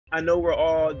I know we're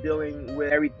all dealing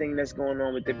with everything that's going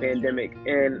on with the pandemic.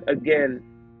 And again,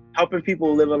 helping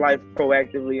people live a life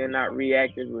proactively and not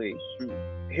reactively.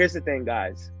 Here's the thing,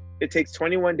 guys. It takes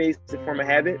 21 days to form a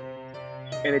habit,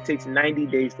 and it takes 90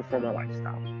 days to form a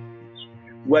lifestyle.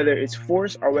 Whether it's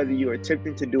forced or whether you're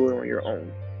attempting to do it on your own.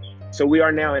 So we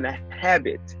are now in a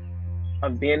habit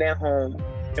of being at home,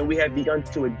 and we have begun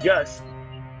to adjust.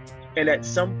 And at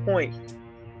some point,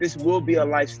 this will be a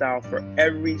lifestyle for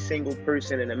every single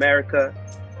person in America,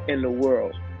 in the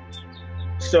world.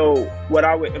 So what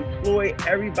I would employ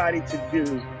everybody to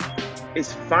do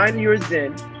is find your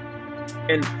Zen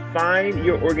and find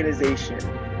your organization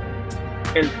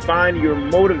and find your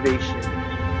motivation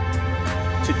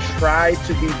to try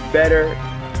to be better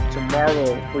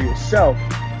tomorrow for yourself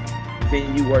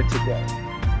than you were today.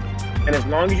 And as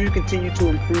long as you continue to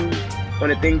improve on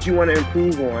the things you want to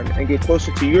improve on and get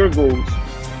closer to your goals,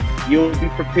 you'll be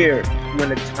prepared when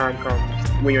the time comes,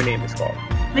 when your name is called.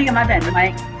 Look at my bed,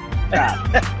 Mike. Stop.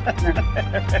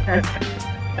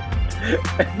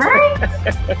 Right?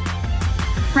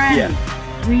 Friends,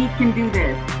 we can do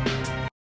this.